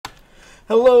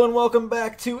Hello and welcome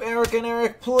back to Eric and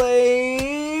Eric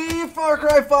Play Far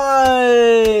Cry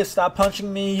 5! Stop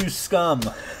punching me, you scum.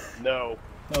 No.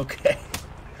 Okay.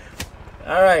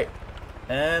 Alright.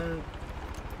 And...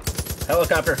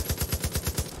 helicopter.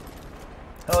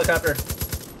 Helicopter.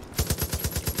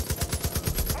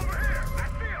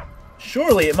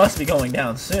 Surely it must be going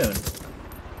down soon.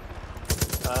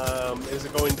 Is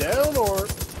it going down or?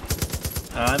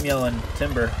 I'm yelling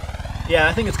timber. Yeah,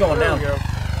 I think it's going down. There we go.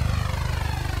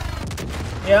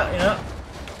 Yeah, you know.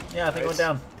 Yeah, I think it went Nice.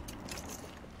 down.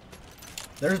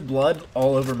 There's blood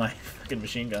all over my fucking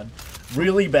machine gun.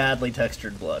 Really badly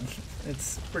textured blood.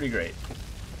 It's pretty great.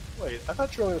 Wait, I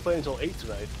thought you were only playing until 8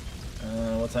 tonight.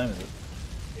 What time is it?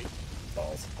 8.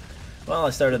 Balls. Well, I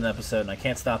started an episode and I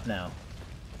can't stop now.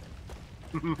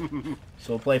 So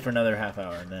we'll play for another half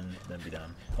hour and then be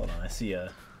done. Hold on, I see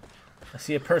a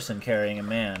person carrying a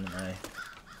man and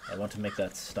I want to make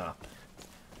that stop.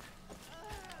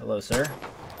 Hello, sir.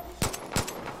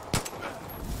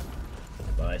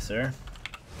 Goodbye, sir.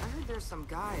 I heard there's some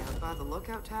guy out by the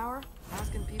lookout tower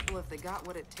asking people if they got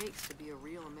what it takes to be a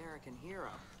real American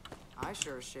hero. I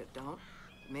sure as shit don't.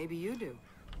 Maybe you do.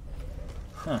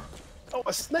 Huh. Oh,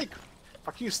 a snake!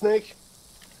 Fuck you, snake!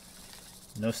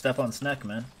 No step on snack,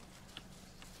 man.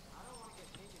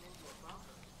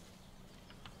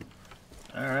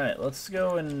 Alright, let's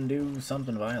go and do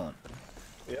something violent.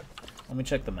 Yep. Let me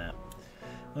check the map.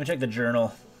 Let me check the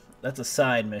journal. That's a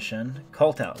side mission.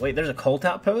 Cult out. Wait, there's a cult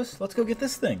outpost? Let's go get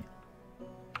this thing.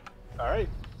 Alright.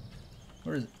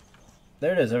 Where is it?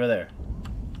 There it is, over there.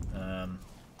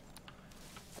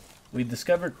 We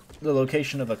discovered the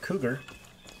location of a cougar.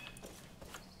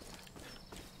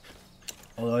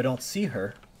 Although I don't see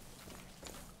her.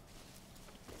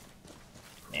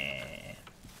 Nah.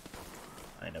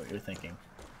 I know what you're thinking.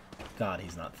 God,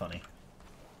 he's not funny.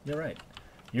 You're right.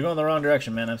 You're going the wrong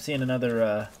direction, man. I'm seeing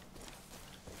another,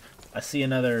 I see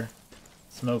another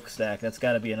smokestack. That's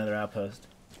got to be another outpost.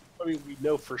 I mean, we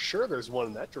know for sure there's one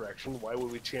in that direction. Why would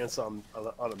we chance on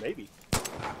a maybe?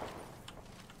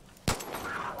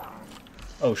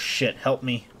 Oh, shit. Help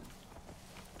me.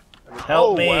 I mean,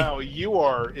 Help me. Oh, wow. You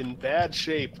are in bad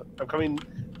shape. I'm coming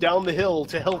down the hill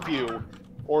to help you.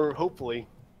 Or hopefully.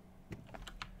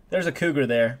 There's a cougar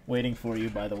there waiting for you,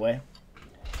 by the way.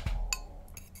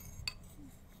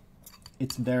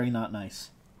 It's very not nice.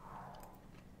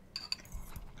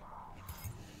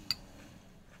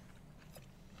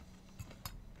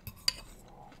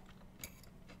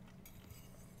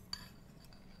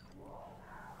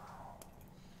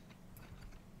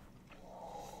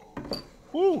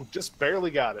 Woo! Just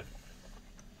barely got it.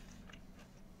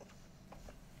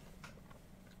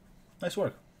 Nice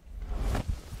work.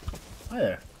 Hi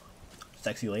there,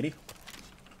 sexy lady.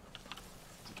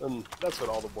 And that's what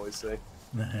all the boys say.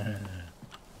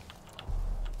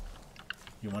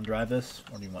 You want to drive this,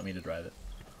 or do you want me to drive it?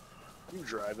 You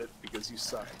drive it because you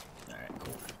suck. Alright,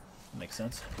 cool. Makes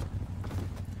sense.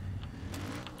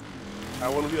 I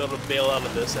want to be able to bail out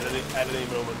of this at any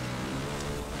moment.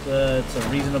 It's a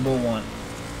reasonable one.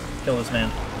 Kill this man.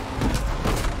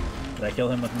 Did I kill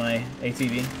him with my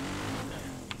ATV?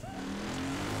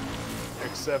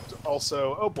 Except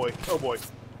also, oh boy, oh boy.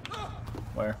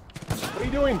 Where? What are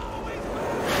you doing?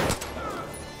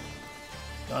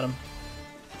 Got him.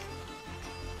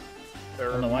 There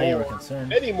I don't know why you were concerned.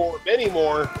 Many more, many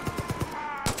more.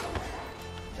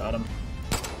 Got him.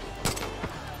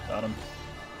 Got him.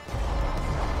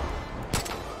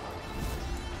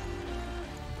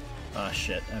 Ah,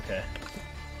 shit. Okay.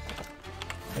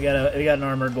 We got an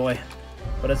armored boy,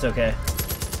 but it's okay.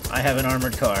 I have an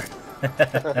armored car.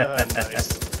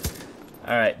 Nice.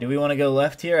 All right. Do we want to go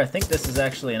left here? I think this is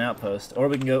actually an outpost, or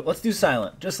we can go. Let's do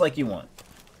silent, just like you want.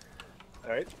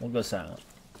 All right. We'll go silent.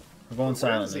 We're going Where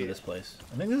silent is into he? this place.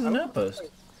 I think this is an outpost.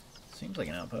 Seems like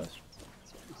an outpost.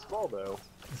 It's small though.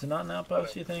 Is it not an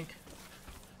outpost, you think?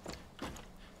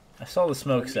 I saw the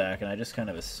smokestack, and I just kind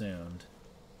of assumed.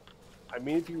 I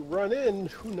mean, if you run in,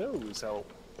 who knows how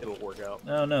it'll work out.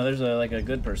 Oh, no, there's like a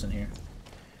good person here.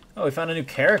 Oh, we found a new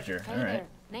character. Hey All right. there,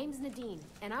 name's Nadine,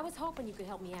 and I was hoping you could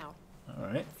help me out. All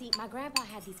right. See, my grandpa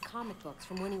had these comic books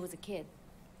from when he was a kid.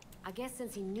 I guess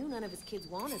since he knew none of his kids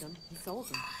wanted them, he sold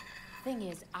them. Thing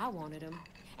is, I wanted them,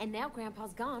 and now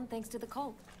Grandpa's gone thanks to the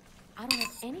cult. I don't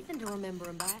have anything to remember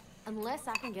him by unless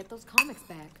I can get those comics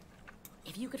back.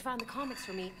 If you could find the comics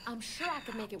for me, I'm sure I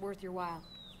could make it worth your while.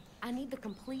 I need the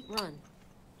complete run.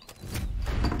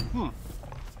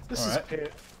 This All is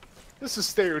right. this is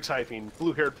stereotyping.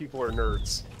 Blue-haired people are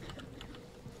nerds.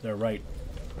 They're right.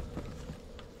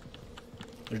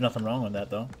 There's nothing wrong with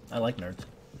that, though. I like nerds.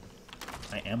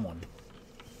 I am one.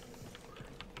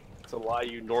 That's a lie,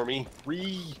 you normie.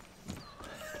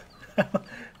 I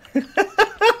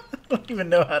don't even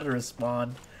know how to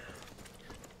respond.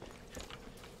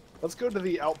 Let's go to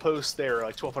the outpost there,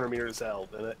 like 1,200 meters out,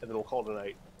 and then we'll call it a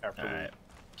night after we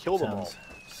kill them all.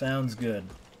 Sounds good.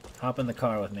 Hop in the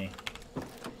car with me.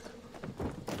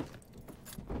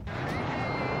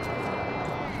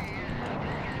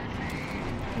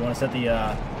 You want to set the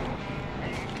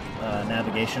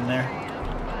navigation there?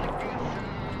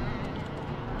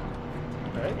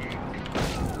 Alright.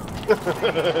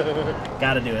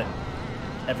 Gotta do it.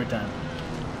 Every time.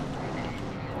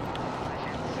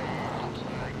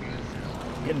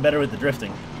 Getting better with the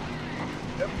drifting.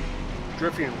 Yep.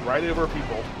 Drifting right over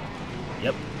people.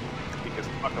 Yep. Because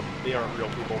fuck them, they aren't real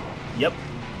people. Yep.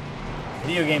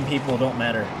 Video game people don't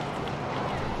matter.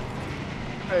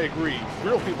 I agree.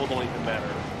 Real people don't even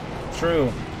matter.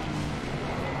 True.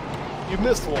 You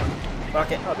missed one.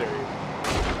 Fuck it. How dare you?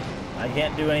 I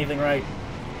can't do anything right.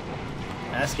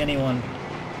 Ask anyone.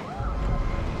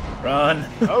 Run.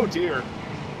 Oh dear.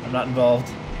 I'm not involved.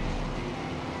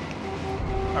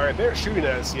 Alright, they're shooting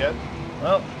at us yet.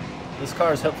 Well, this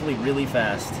car is hopefully really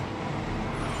fast.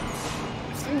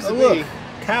 It seems Oh, to look! be.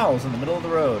 Cows in the middle of the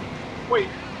road. Wait.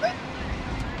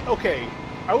 Okay.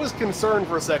 I was concerned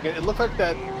for a second. It looked like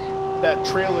that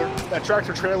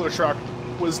tractor trailer truck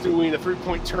was doing a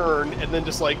 3-point turn and then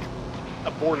just like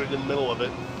aborted in the middle of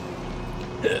it.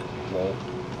 Lol.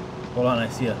 Hold on, I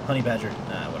see a honey badger.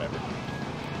 Nah, whatever.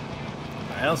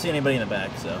 I don't see anybody in the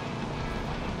back, so.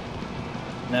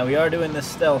 Now we are doing this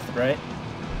stealth, right?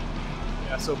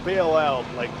 Yeah, so bail out.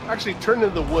 Like, actually turn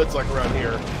into the woods like around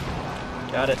here.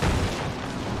 Got it.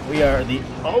 We are the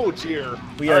Oh dear.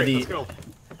 We All are right, the let's go.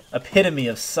 epitome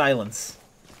of silence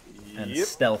and Yep.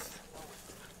 stealth.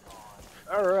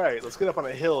 Alright, let's get up on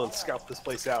a hill and scout this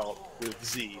place out with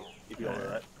Z, if you want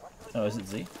that. Oh, is it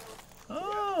Z?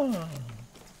 Oh.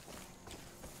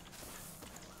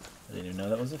 I didn't even know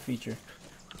that was a feature.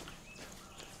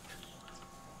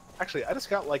 Actually, I just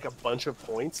got like a bunch of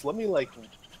points. Let me like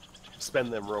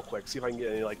spend them real quick, see if I can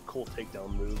get any like cool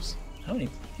takedown moves. How many?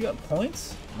 You got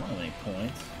points? I don't have any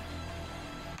points.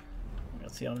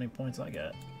 Let's see how many points I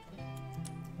got.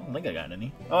 I don't think I got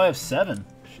any. Oh, I have 7.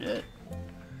 Shit.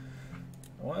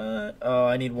 What? Oh,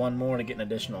 I need 1 more to get an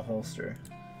additional holster.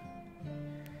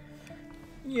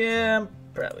 Yeah, I'm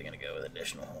probably gonna go with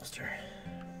additional holster.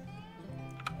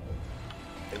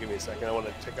 Hey, give me a second. I want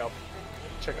to check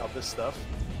out this stuff.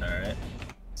 All right.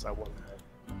 So I want.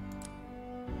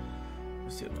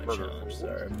 Let's see what my Murder. challenges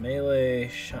are. Melee,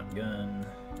 shotgun,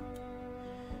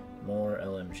 more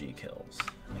LMG kills.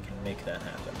 I can make that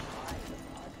happen.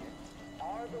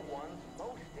 Are the ones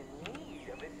most in need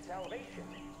of its salvation.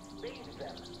 Save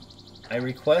them. I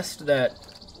request that,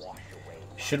 Wash away.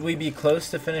 should we be close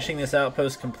to finishing this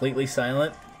outpost completely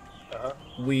silent,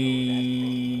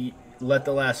 we let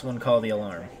the last one call the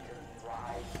alarm.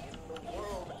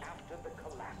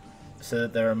 So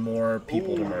that there are more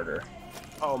people to murder.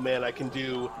 Oh man, I can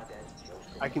do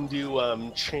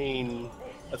chain.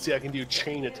 Let's see, I can do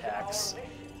chain attacks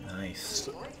Nice.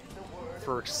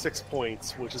 for 6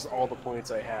 points, which is all the points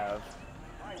I have.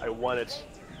 I want it.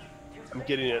 I'm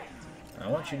getting it. I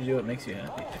want you to do what makes you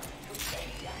happy.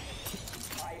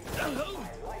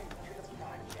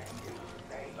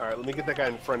 All right, let me get that guy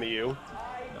in front of you.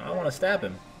 I want to stab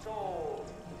him.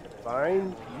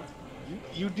 Fine.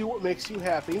 You do what makes you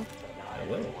happy. I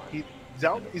will. He's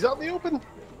out in the open.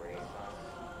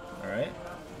 All right.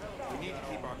 We need to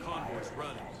keep our convoys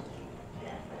running.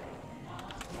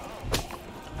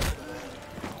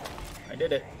 I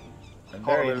did it. I'm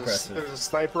very there's impressive. a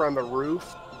sniper on the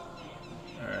roof.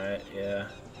 All right. Yeah.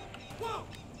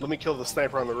 Let me kill the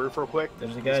sniper on the roof real quick.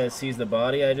 There's a guy that sees the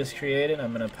body I just created.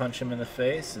 I'm gonna punch him in the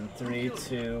face in 3,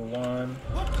 2, 1.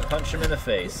 Punch him in the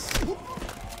face.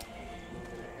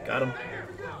 Got him.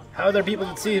 How are there people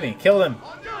that see me? Kill them.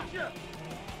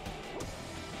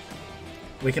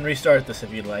 We can restart this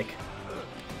if you'd like.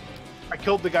 I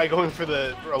killed the guy going for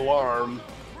the alarm.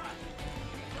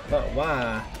 But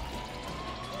why?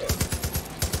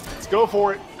 Let's go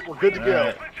for it. We're good to go. All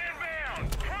right.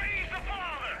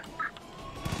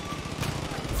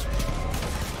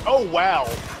 Oh wow!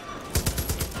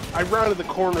 I rounded the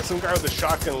corner. Some guy with a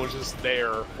shotgun was just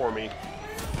there for me.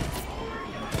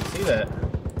 See that?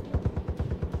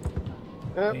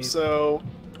 Yep. So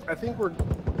I think we're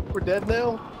dead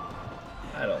now.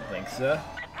 I don't think so.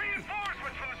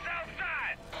 Reinforcements from the south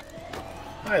side.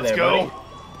 Hi Let's there, go.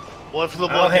 buddy. Left for the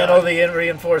I'll blood handle guy. the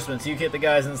reinforcements. You get the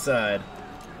guys inside.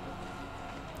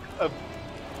 This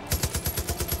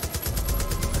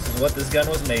is what this gun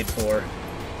was made for.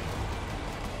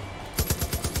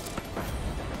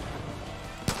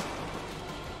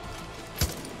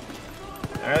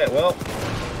 Alright, well.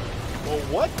 Well,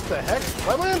 what the heck?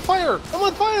 Why am I on fire? I'm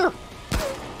on fire!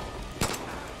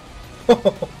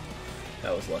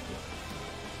 That was lucky.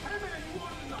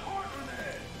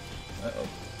 Uh-oh.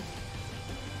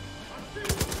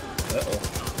 Uh-oh.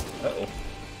 Uh-oh.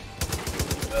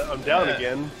 I'm down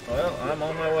again. Well, I'm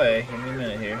on my way. Give me a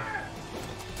minute here.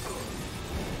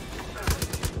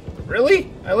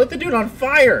 Really? I lit the dude on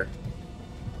fire!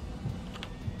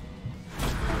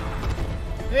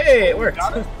 Hey, it worked.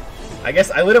 I guess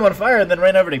I lit him on fire and then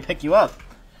ran over to pick you up.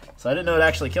 So I didn't know it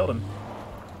actually killed him.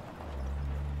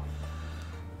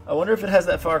 I wonder if it has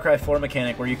that Far Cry 4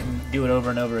 mechanic where you can do it over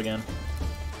and over again.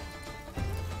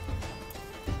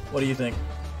 What do you think?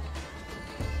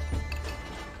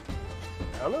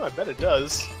 I don't know, I bet it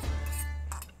does.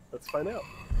 Let's find out.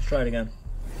 Let's try it again.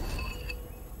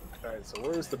 Alright, so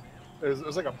where's the... There's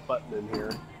like a button in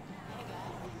here.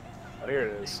 Oh, here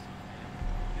it is.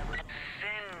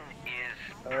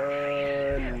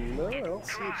 No, I don't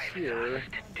see it here.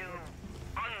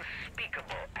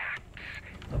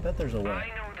 I bet there's a way. I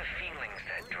know the feelings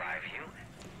that drive you.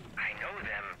 I know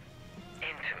them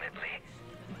intimately.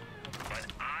 But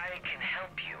I can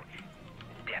help you,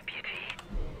 deputy.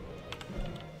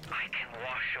 I can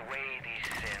wash away these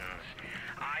sins.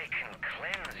 I can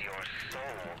cleanse your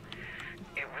soul.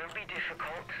 It will be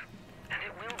difficult, and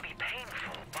it will be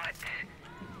painful, but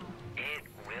it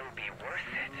will be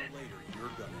worth it.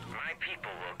 My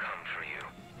people will come for you.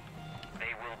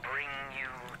 They will bring you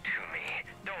to me.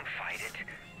 Don't fight it.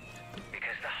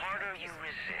 Because the harder you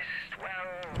resist,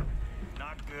 well,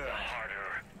 Not good. the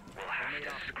harder we'll have to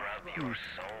scrub your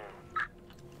soul.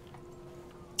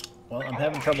 Well, I'm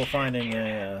having trouble finding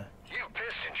a You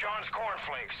pissed in John's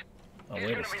cornflakes. way He's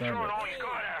to gonna be start throwing it. all you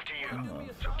got after you. Come on.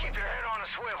 So keep your head on a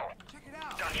swivel. Check it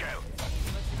out. Dutch out.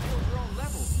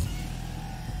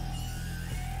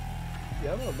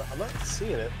 Yeah, I'm not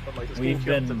seeing it, but like this We've game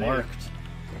came up been today. marked.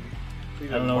 We've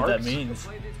I don't been know what that marked? means.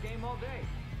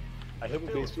 I hope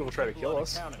it makes people try to kill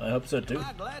us. I hope so too.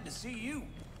 Glad to see you.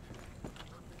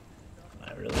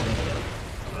 I really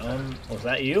was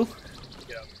that you?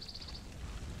 Yeah.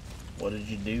 What did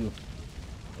you do?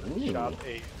 Ooh. Shot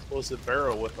a explosive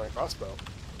barrel with my crossbow.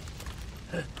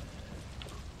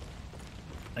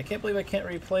 I can't believe I can't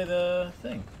replay the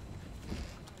thing.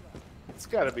 It's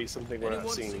got to be something we're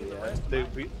not seeing yet.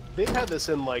 They had this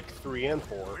in like 3 and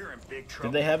 4. We're in big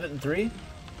trouble. Did they have it in 3?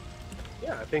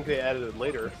 Yeah, I think they added it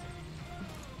later.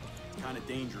 Kind of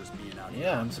dangerous being out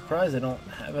Yeah, I'm surprised they don't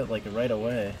have it like right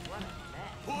away.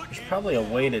 There's probably a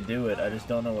way to do it, I just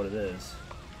don't know what it is.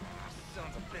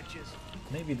 Sons of bitches.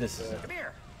 Maybe this is it. Come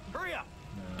here. Hurry up.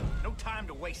 No time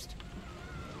to waste.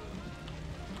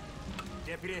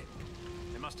 Deputy,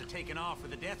 they must have taken off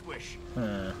with a death wish.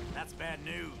 Huh. That's bad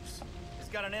news. It's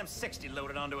got an M60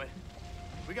 loaded onto it.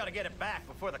 We gotta get it back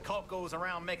before the cult goes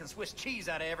around making Swiss cheese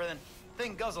out of everything.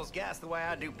 Thing guzzles gas the way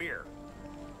I do beer.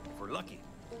 If we're lucky,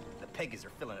 the Peggies are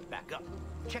filling it back up.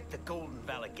 Check the Golden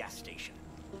Valley gas station.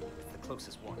 It's the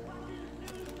closest one.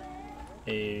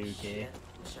 Okay.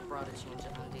 Should've brought a change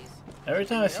of undies. Every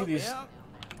time I see these...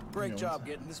 Great job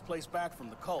getting this place back from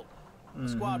the cult. The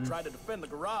squad tried to defend the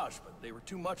garage, but they were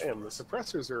too much Damn, for the us.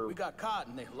 suppressors are We got caught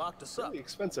and they locked us up. really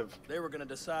expensive. They were gonna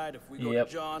decide if we go Yep.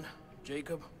 to John,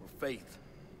 Jacob, or Faith.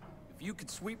 If you could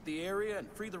sweep the area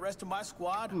and free the rest of my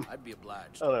squad, I'd be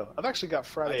obliged. I don't know. I've actually got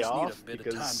Friday just need a off bit of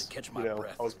time because, to catch you my know,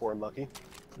 breath. I was born lucky.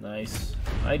 Nice.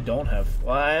 I don't have...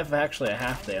 Well, I have actually a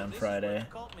half day on This is where Friday. the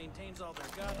cult maintains all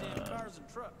their goddamn cars and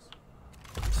trucks.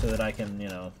 So that I can, you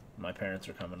know, my parents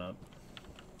are coming up.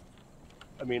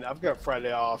 I mean, I've got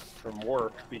Friday off from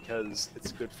work because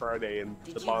it's Good Friday and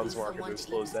Did the you bonds lose market someone is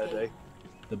to closed that escape? day.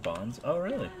 The bonds? Oh,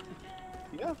 really?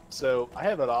 Yeah, so I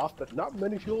have it off, but not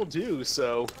many people do,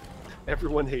 so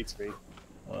everyone hates me.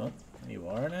 Well, you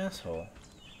are an asshole.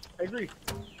 I agree.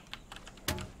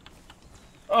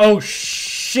 Oh,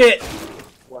 shit!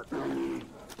 What?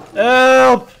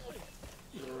 Help!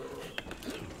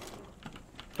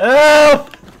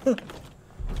 Help! Did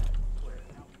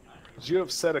you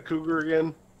upset a cougar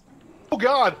again? Oh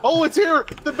god! Oh, it's here!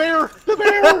 The bear! The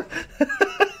bear!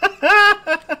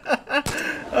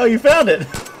 Oh, you found it!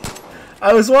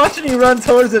 I was watching you run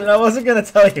towards it and I wasn't gonna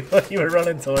tell you what you were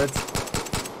running towards.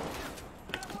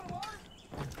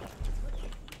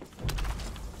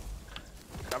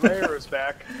 Got my arrows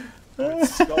back.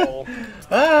 Its skull.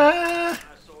 Ah!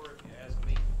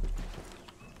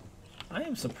 I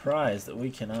am surprised that we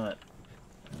cannot...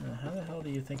 how the hell do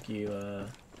you think you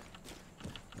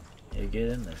get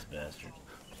in this bastard?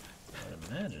 I would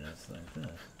imagine it's like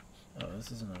this. Oh,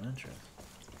 this isn't an entrance.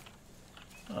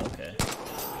 Oh, okay.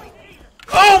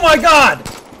 Oh my god!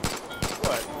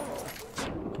 What?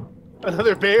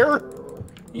 Another bear?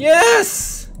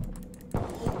 Yes!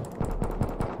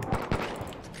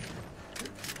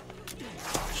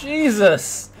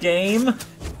 Jesus, game.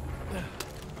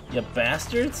 You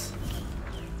bastards.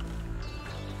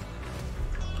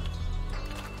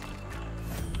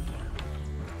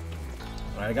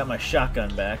 Alright, I got my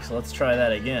shotgun back, so let's try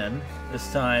that again.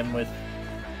 This time with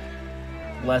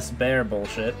less bear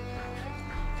bullshit.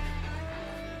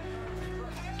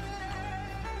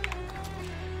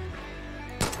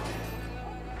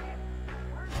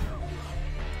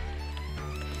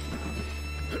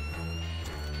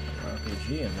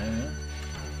 RPG in there, huh?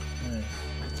 Nice.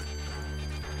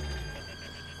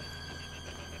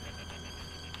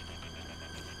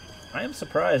 I am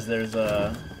surprised there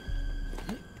doesn't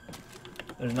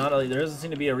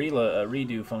seem to be a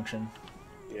redo function.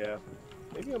 Yeah.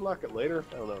 Maybe unlock it later.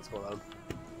 I don't know what's going on.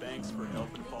 Thanks for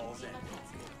helping Paul's end.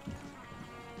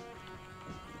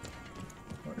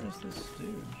 Where is this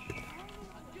dude?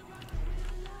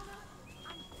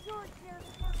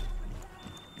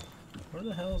 Where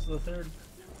the hell is the third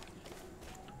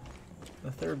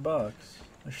box?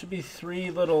 There should be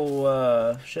 3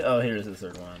 little shit. Oh, here's the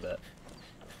third one.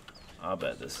 I'll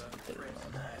bet this is the third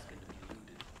one.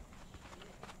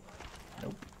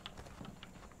 Nope.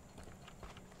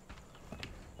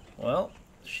 Well,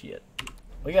 shit.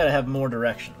 We gotta have more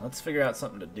direction. Let's figure out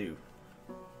something to do.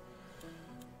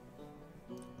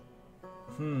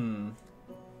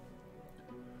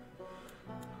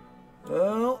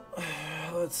 Well,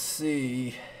 let's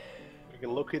see. We can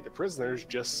locate the prisoners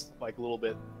just like a little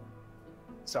bit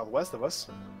southwest of us.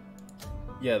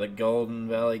 Yeah, the Golden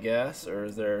Valley gas, or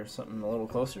is there something a little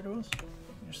closer to us?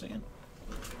 You're saying?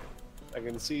 I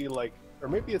can see like, or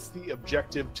maybe it's the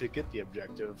objective to get the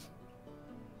objective.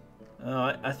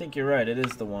 Oh, I think you're right. It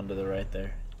is the one to the right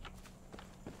there.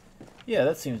 Yeah,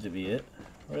 that seems to be it.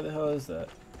 Where the hell is that?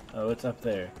 Oh, it's up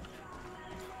there.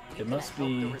 It must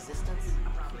be... The resistance?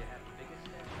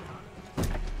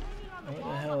 Where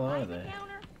the hell are they?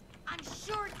 I'm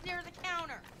sure it's near the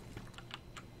counter.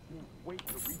 Wait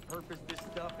to repurpose this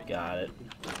stuff. Got it.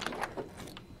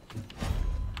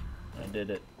 I did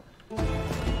it.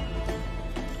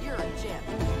 You're a gem.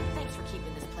 Thanks for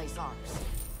keeping this place ours.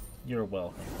 You're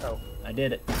welcome. Oh, I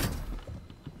did it.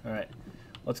 Alright.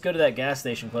 Let's go to that gas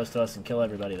station close to us and kill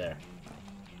everybody there.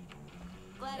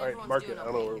 Glad all right, everyone's mark doing it. I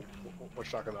don't know okay.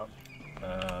 what you're talking about.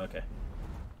 Okay.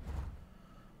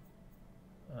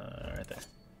 Right there.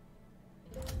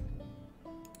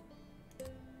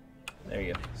 There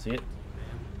you go. See it?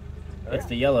 All It's right.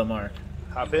 the yellow mark.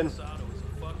 Hop in.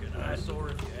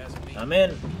 I'm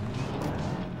in.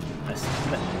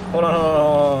 Hold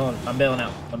on. I'm bailing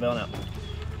out.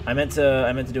 I meant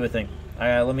to do a thing.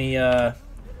 Let me. I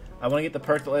want to get the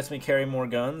perk that lets me carry more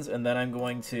guns, and then I'm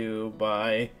going to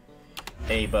buy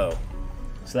a bow,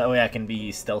 so that way I can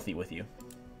be stealthy with you.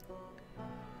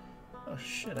 Oh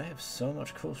shit! I have so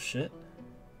much cool shit.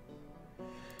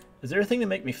 Is there a thing to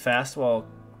make me fast while?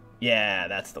 Yeah,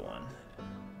 that's the one.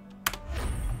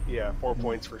 Yeah, 4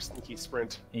 points for sneaky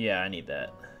sprint. Yeah, I need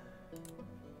that.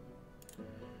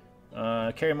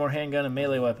 Carry more handgun and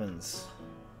melee weapons.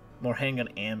 More handgun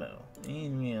ammo.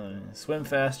 Swim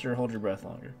faster, hold your breath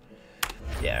longer.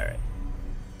 Yeah, alright.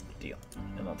 Deal.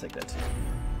 And I'll take that too.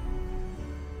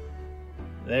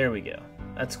 There we go.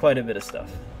 That's quite a bit of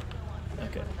stuff.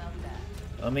 Okay.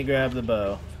 Let me grab the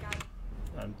bow.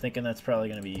 I'm thinking that's probably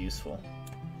going to be useful.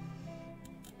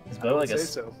 Is bow like a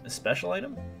special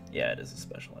item? Yeah, it is a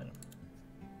special item.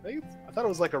 I thought it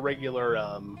was like a regular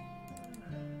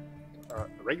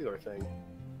thing.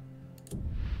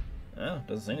 Oh,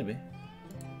 doesn't seem to be.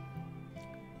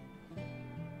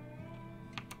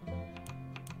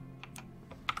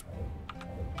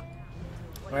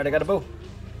 Alright, I got a bow.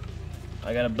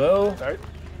 Alright.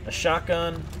 A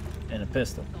shotgun, and a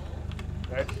pistol.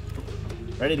 Alright.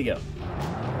 Ready to go.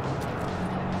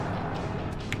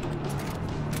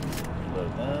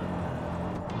 Load that.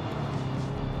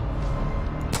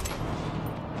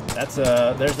 That's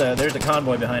there's a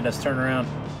convoy behind us. Turn around.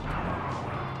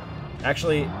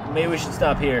 Actually, maybe we should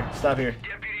stop here. Stop here.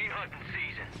 Deputy hunting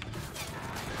season.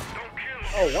 Don't kill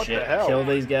Oh, what Shit. the hell? Kill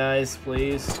these guys,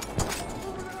 please. Shoot him with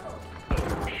the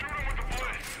bliss.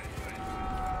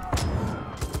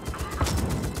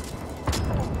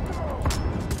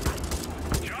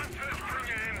 John says bring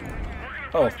it in.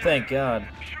 We're gonna Oh, thank God.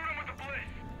 shoot him with the bliss.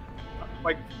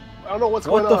 Like, I don't know what's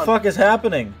What going the on. fuck is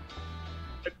happening?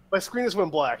 My screen just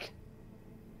went black.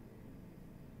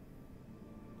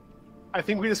 I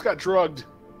think we just got drugged.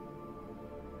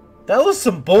 That was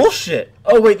some bullshit.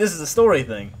 Oh wait, this is a story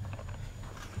thing.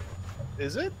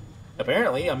 Is it?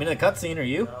 Apparently, I'm in a cutscene. Are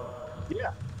you?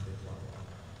 Yeah.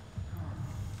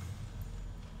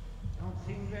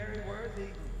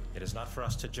 It is not for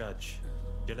us to judge.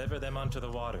 Deliver them unto the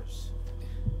waters.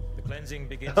 The cleansing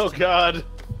begins. Oh God.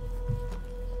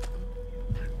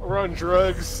 We're on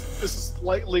drugs. This is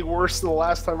slightly worse than the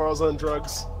last time I was on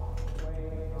drugs.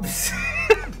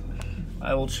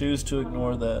 I will choose to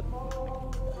ignore that.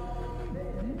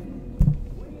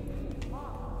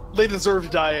 They deserve to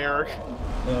die, Eric.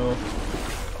 No.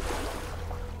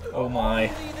 Oh my.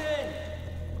 Only then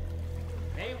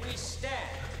may we stand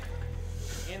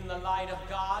in the light of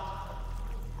God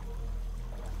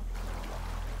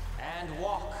and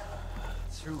walk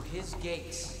through his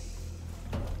gates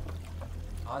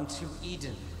unto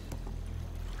Eden.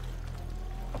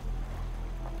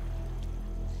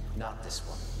 Not this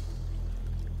one.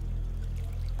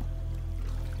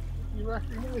 He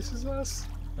recognizes us?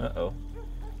 Uh-oh.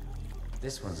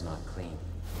 This one's not clean.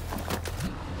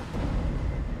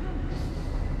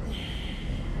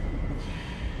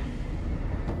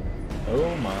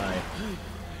 Oh my.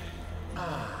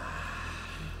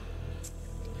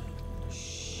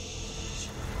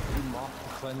 You mock the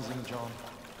cleansing, John.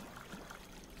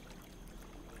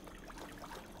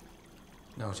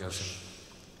 No, Joseph.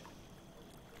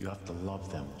 You have to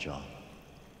love them, John.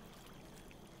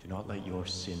 Do not let your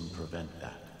sin prevent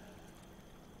that.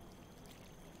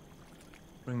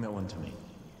 Bring that one to me.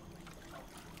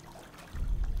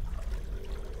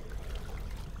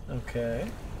 Okay.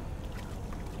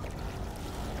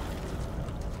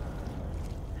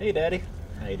 Hey, Daddy.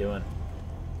 How you doing?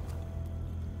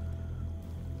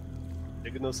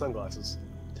 Digging those sunglasses.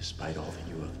 Despite all that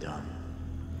you have done,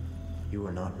 you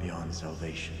are not beyond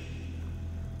salvation.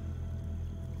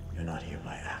 You're not here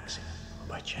by accident or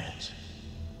by chance.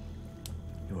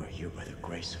 You are here by the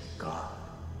grace of God.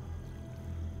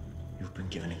 You've been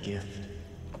given a gift.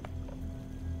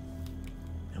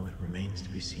 Now it remains to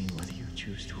be seen whether you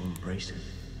choose to embrace it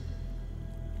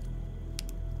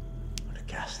or to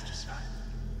cast it aside.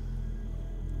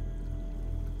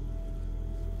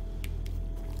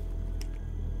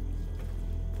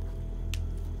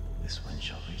 This one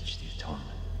shall reach the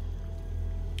atonement.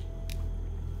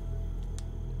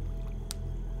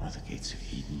 Or the gates of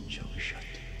Eden shall be shut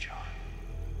to you, John.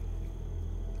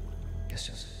 Yes,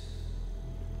 Joseph.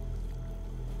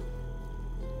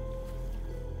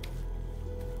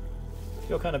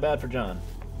 Feel kind of bad for John.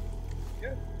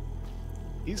 Yeah.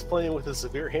 He's playing with a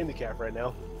severe handicap right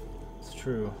now. It's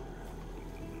true.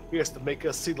 He has to make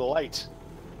us see the light,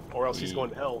 or else he's going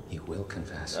to hell. He will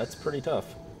confess. That's pretty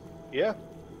tough. Yeah.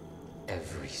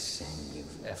 Every sin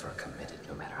you've ever committed,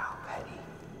 no matter how petty,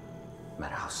 no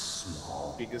matter how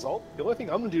small. Because the only thing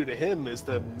I'm going to do to him is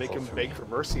to make him beg for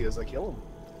mercy as I kill him.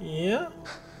 Yeah?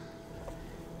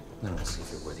 Then we'll see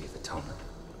if you're worthy of atonement.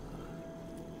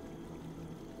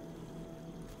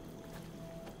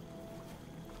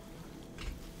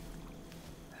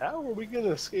 How are we going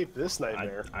to escape this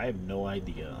nightmare? I have no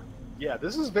idea. Yeah,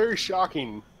 this is very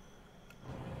shocking.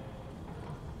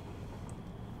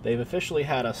 They've officially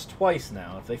had us twice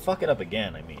now. If they fuck it up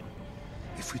again, I mean.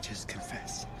 If we just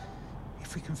confess.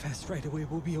 If we confess right away,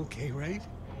 we'll be okay, right?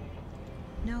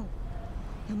 No.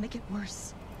 You'll make it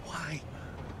worse. Why?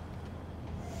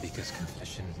 Because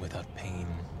confession without pain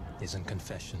isn't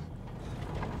confession.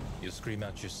 You scream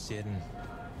out your sin,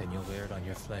 then you'll wear it on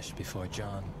your flesh before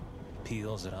John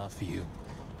peels it off you.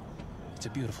 It's a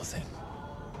beautiful thing.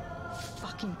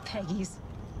 Fucking Peggies.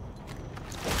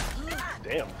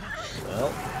 Damn.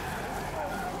 Well.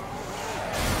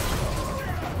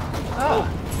 Ah.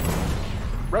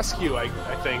 Rescue, I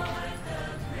think.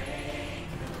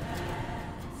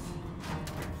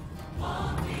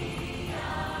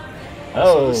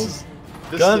 Oh, this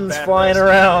guns is a bad flying rescue.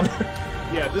 around.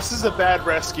 Yeah, this is a bad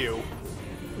rescue.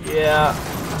 Yeah.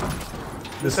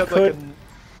 This This had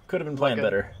could have been planned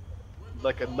better.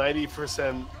 Like a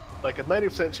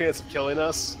 90% chance of killing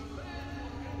us.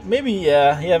 Maybe,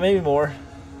 yeah, maybe more.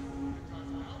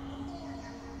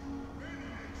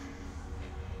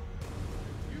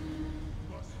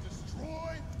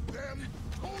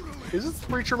 Is it the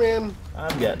Preacher Man?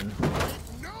 I'm getting.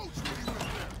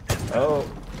 Oh.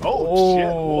 Oh,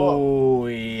 shit. Oh,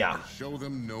 yeah. Show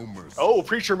them no mercy. Oh,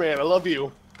 Preacher Man, I love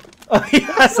you. Oh, he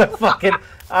has a fucking...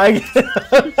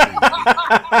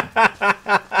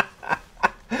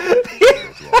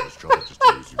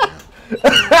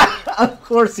 Of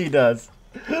course he does.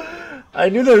 I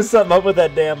knew there was something up with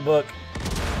that damn book.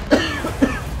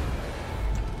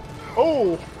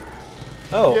 Oh.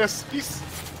 Oh. Yes, he's...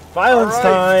 Violence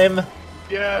time.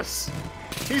 Yes.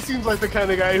 He seems like the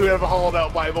kind of guy who'd have a hollowed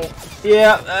out Bible.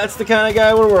 Yeah, that's the kind of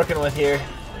guy we're working with here.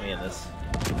 Let me in this.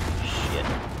 Shit.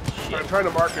 I'm trying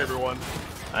to mark everyone.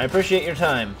 I appreciate your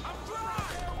time.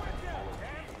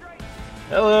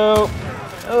 Hello.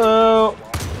 Hello.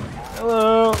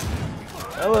 Hello.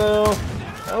 Hello.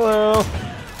 Hello.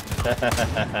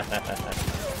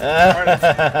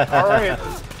 All right.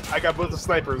 I got both the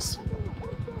snipers.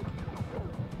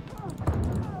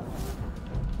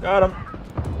 Got him.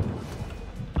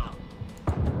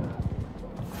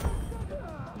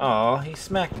 Aw, he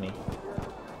smacked me.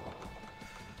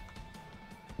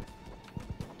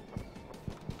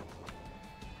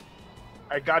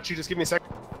 I got you. Just give me a second.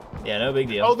 Yeah, no big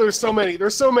deal. Oh, there's so many.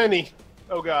 There's so many.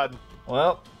 Oh God.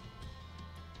 Well.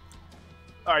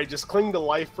 All right, just cling to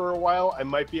life for a while. I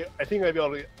think I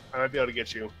might be able to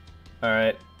get you. All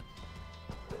right.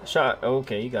 Shot.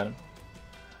 Okay, you got him.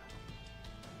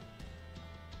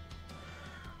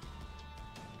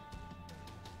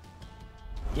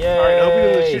 Yay! All right, I hope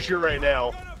he doesn't shoot you right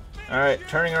now. All right,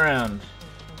 turning around.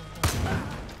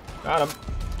 Got him.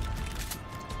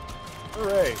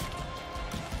 Hooray!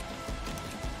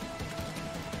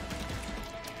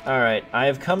 All right, I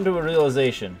have come to a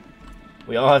realization.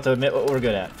 We all have to admit what we're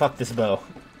good at. Fuck this bow.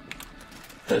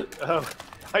 Oh,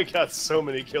 I got so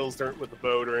many kills with the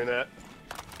bow during that.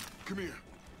 Come here.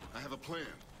 I have a plan.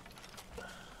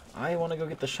 I want to go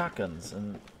get the shotguns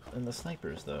and the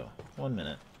snipers, though. 1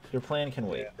 minute. Your plan can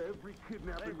wait.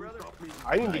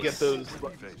 I need to get those.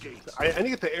 I need to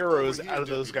get the arrows out of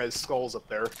those guys' skulls up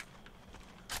there.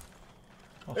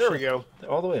 Oh, there shit. we go.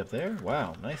 All the way up there?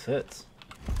 Wow, nice hits.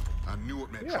 I knew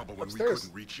it meant trouble when upstairs. we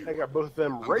couldn't reach you. I got both of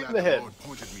them I'm right in glad the head. Lord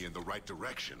pointed me in the right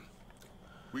direction.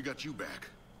 We got you back,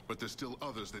 but there's still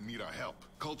others that need our help.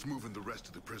 Cult's moving the rest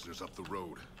of the prisoners up the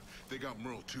road. They got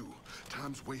Merle too.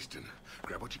 Time's wasting.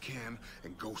 Grab what you can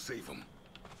and go save them.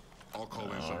 I'll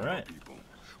call in some of our people.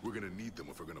 We're gonna need them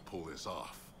if we're gonna pull this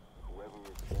off.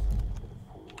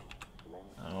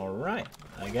 Alright,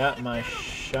 I got my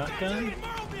shotgun.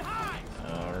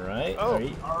 Alright. Oh,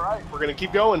 alright, we're gonna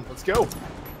keep going. Let's go.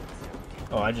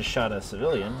 Oh, I just shot a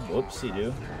civilian.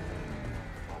 Whoopsie-doo.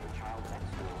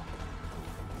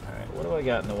 Alright, what do I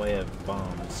got in the way of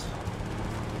bombs?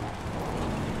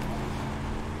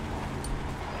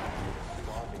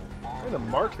 I'm trying to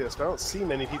mark this, but I don't see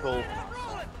many people.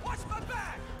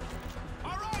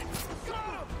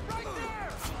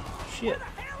 Shit,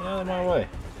 get out of my way.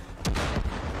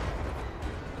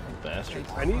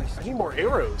 Bastards. I need more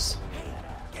arrows.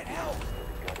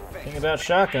 Thing about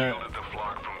shotguns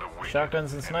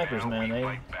and snipers, man,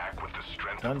 they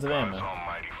tons of ammo.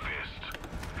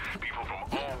 People from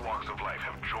all walks of life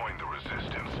have joined the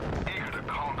resistance, eager to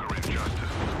conquer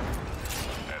injustice.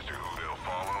 As to who they'll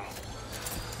follow,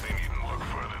 they needn't look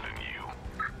further than you.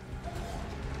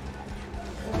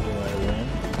 Will I win?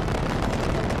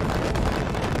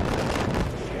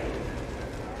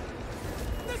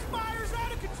 This fire's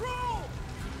out of control!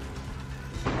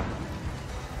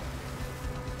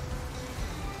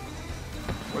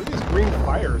 What are these green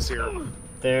fires here?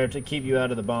 There to keep you out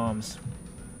of the bombs.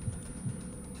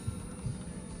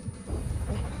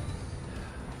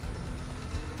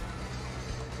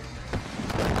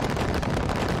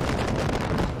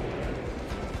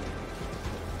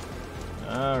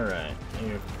 Alright,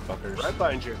 here, fuckers. Right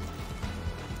behind you.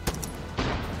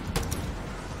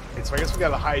 Okay, so I guess we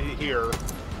gotta hide it here.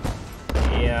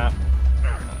 Yeah.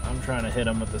 I'm trying to hit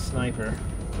him with the sniper.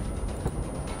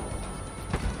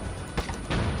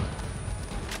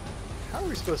 How are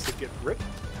we supposed to get rid?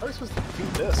 How are we supposed to do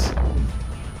this?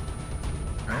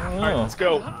 I don't know. Alright, let's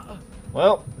go.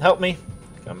 Well, help me.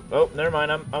 Come. Oh, never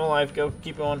mind. I'm alive. Go.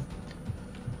 Keep going.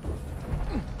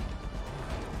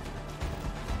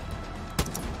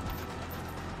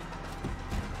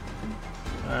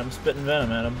 I'm spitting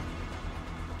venom at him.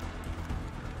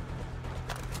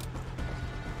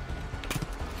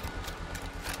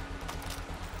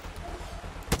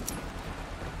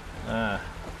 Ah,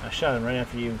 I shot him right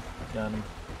after you got him.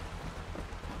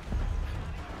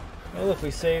 Oh look,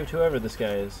 we saved whoever this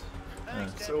guy is.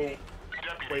 So, wait.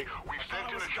 We've sent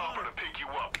in a chopper to pick you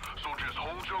up, so just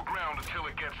hold your ground until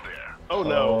it gets there. Oh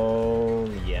no. Oh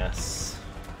yes.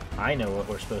 I know what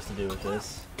we're supposed to do with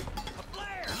this.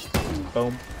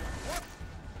 Boom.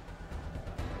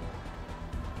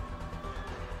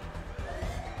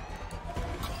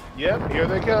 Yep, here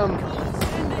they come.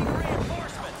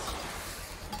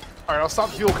 Alright, I'll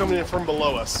stop people coming in from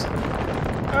below us.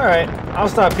 Alright, I'll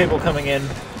stop people coming in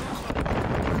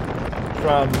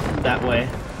from that way.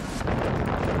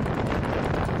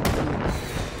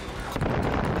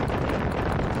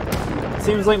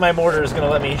 Seems like my mortar is going to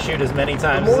let me shoot as many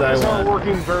times as I mortars want. are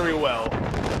working very well.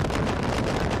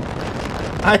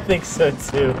 I think so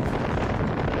too.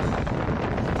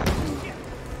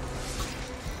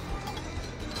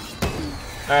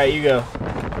 Alright, you go.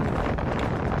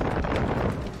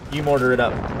 You mortar it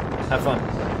up. Have fun.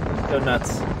 Go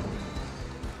nuts.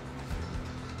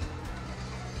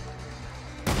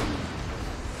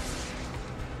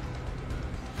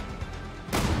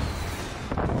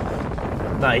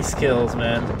 Nice kills,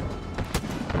 man.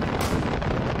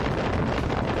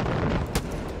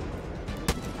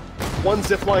 One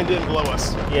zip line didn't blow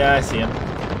us. Yeah, I see him.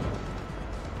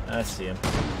 I see him.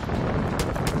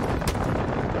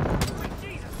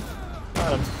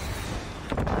 Got him.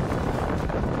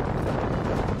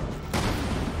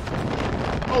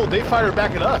 Oh, they fired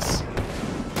back at us.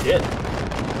 Shit.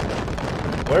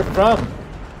 Where from?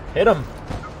 Hit him.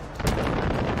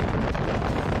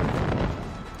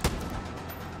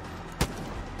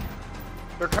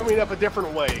 They're coming up a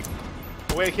different way.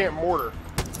 The way I can't mortar.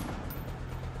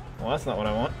 Well, that's not what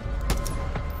I want.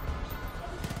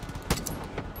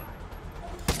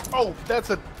 Oh,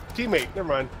 that's a teammate. Never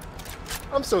mind.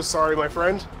 I'm so sorry, my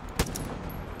friend.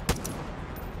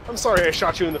 I'm sorry I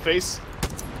shot you in the face.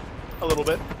 A little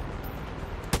bit.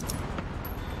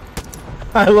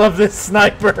 I love this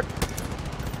sniper.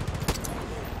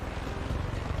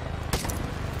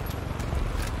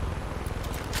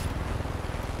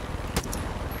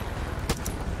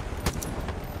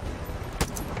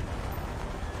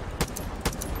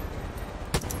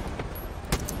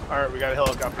 Alright, we got a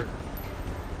helicopter.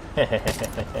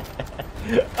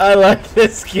 I like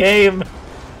this game.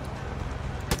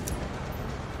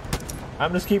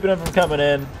 I'm just keeping them from coming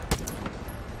in.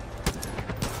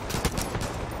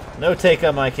 No take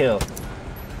on my kill.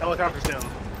 Helicopter's down. All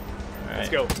right. Let's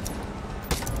go.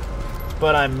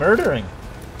 But I'm murdering.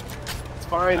 It's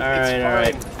fine. All right, it's all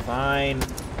right, fine.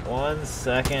 fine. 1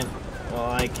 second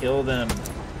while I kill them.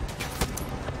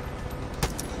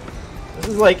 This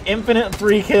is like infinite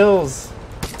free kills.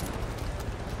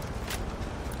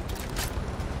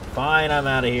 Fine, I'm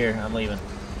out of here. I'm leaving.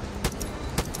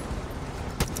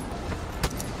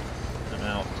 I'm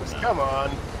out. Just come on.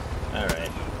 All right.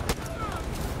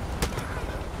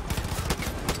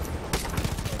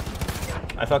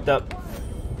 I fucked up.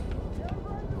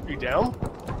 You down?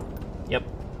 Yep.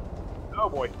 Oh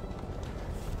boy.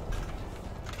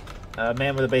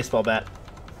 Man with a baseball bat.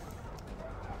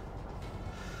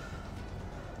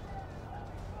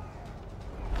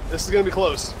 This is gonna be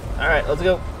close. Alright, let's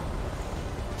go.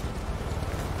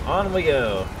 On we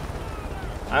go.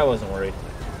 I wasn't worried.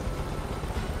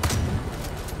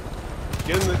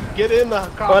 Get in the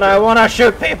copter. But I wanna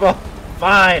shoot people!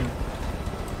 Fine.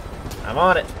 I'm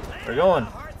on it. We're going.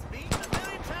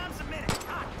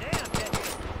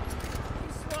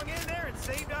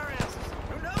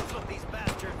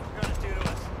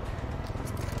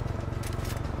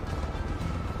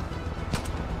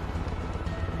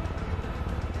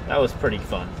 That was pretty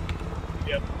fun.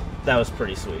 Yep. That was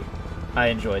pretty sweet. I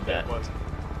enjoyed that. It was.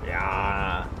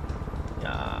 Yeah.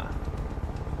 Yeah.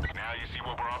 Now you see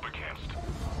what we're up against.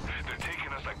 They're taking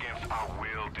us against our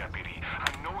will, Deputy.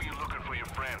 I know you're looking for your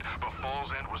friend, but Falls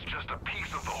End was just a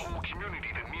piece of the whole community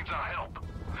that needs our help.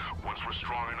 Once we're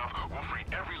strong enough, we'll free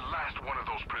every last one of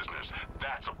those prisoners.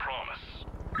 That's a promise.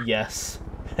 Yes.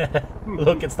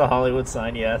 Look, it's the Hollywood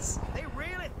sign, yes. They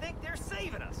really think they're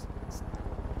saving us.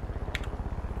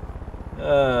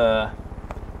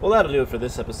 Well, that'll do it for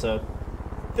this episode.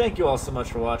 Thank you all so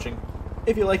much for watching.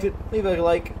 If you liked it, leave a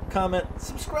like, comment,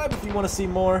 subscribe if you want to see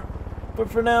more. But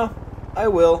for now, I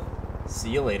will. See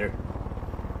you later.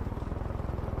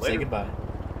 Say goodbye.